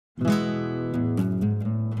So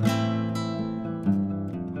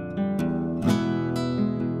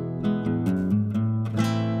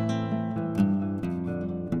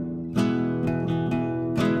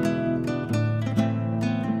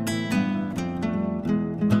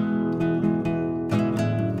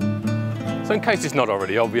in case it's not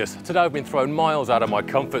already obvious, today I've been thrown miles out of my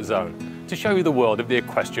comfort zone to show you the world of the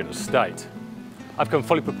equestrian estate. I've come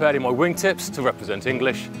fully prepared in my wingtips to represent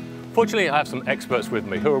English. Fortunately, I have some experts with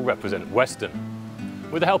me who will represent Western.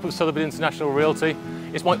 With the help of Sothebys International Realty,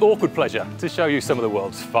 it's my awkward pleasure to show you some of the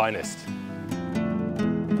world's finest.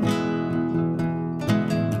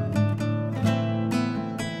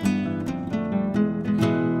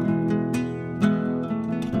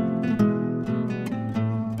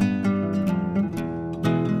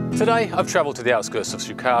 Today, I've travelled to the outskirts of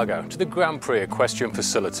Chicago to the Grand Prix Equestrian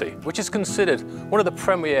facility, which is considered one of the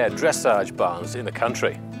premier dressage barns in the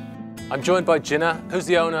country. I'm joined by Gina, who's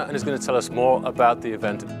the owner and is going to tell us more about the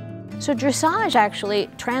event. So dressage, actually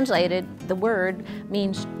translated, the word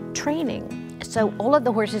means training. So all of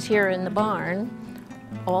the horses here in the barn,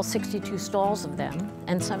 all 62 stalls of them,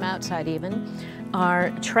 and some outside even, are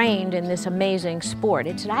trained in this amazing sport.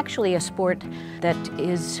 It's actually a sport that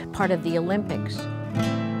is part of the Olympics.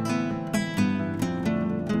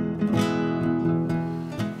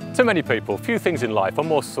 To many people, few things in life are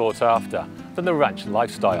more sought after than the ranch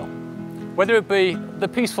lifestyle. Whether it be the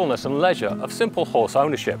peacefulness and leisure of simple horse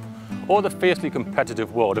ownership or the fiercely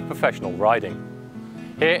competitive world of professional riding.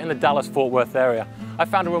 Here in the Dallas-Fort Worth area, I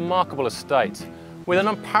found a remarkable estate with an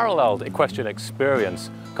unparalleled equestrian experience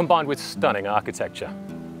combined with stunning architecture.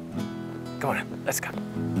 Come on, let's go.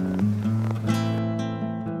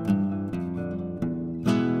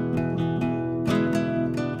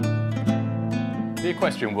 The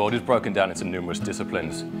equestrian world is broken down into numerous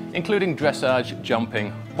disciplines, including dressage,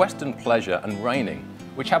 jumping, western pleasure and reining,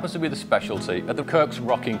 which happens to be the specialty at the Kirk's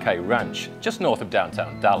Rocking K Ranch, just north of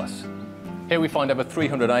downtown Dallas. Here we find over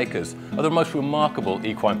 300 acres of the most remarkable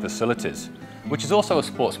equine facilities, which is also a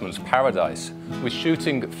sportsman's paradise, with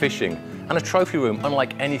shooting, fishing and a trophy room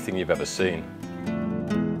unlike anything you've ever seen.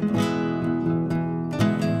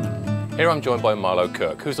 Here I'm joined by Marlo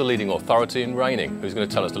Kirk, who's the leading authority in reining, who's going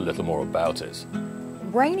to tell us a little more about it.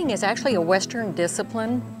 Reining is actually a Western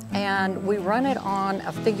discipline, and we run it on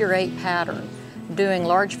a figure-8 pattern, doing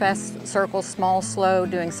large fast circles, small slow,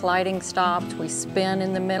 doing sliding stops, we spin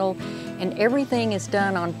in the middle, and everything is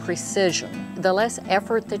done on precision. The less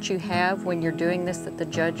effort that you have when you're doing this that the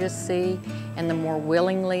judges see, and the more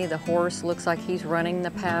willingly the horse looks like he's running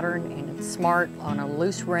the pattern and it's smart on a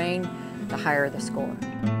loose rein, the higher the score.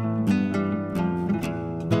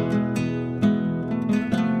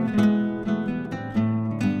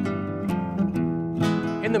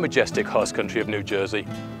 In the majestic horse country of New Jersey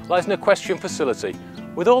lies an equestrian facility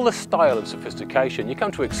with all the style and sophistication you come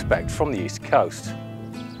to expect from the East Coast.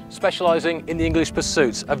 Specialising in the English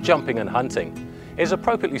pursuits of jumping and hunting, it is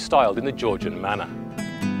appropriately styled in the Georgian manner.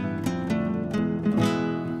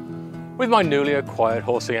 With my newly acquired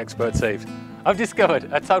horsing expertise, I've discovered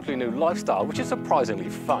a totally new lifestyle which is surprisingly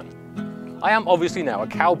fun. I am obviously now a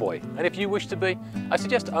cowboy, and if you wish to be, I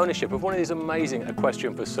suggest ownership of one of these amazing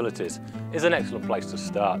equestrian facilities is an excellent place to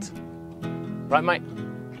start. Right, mate?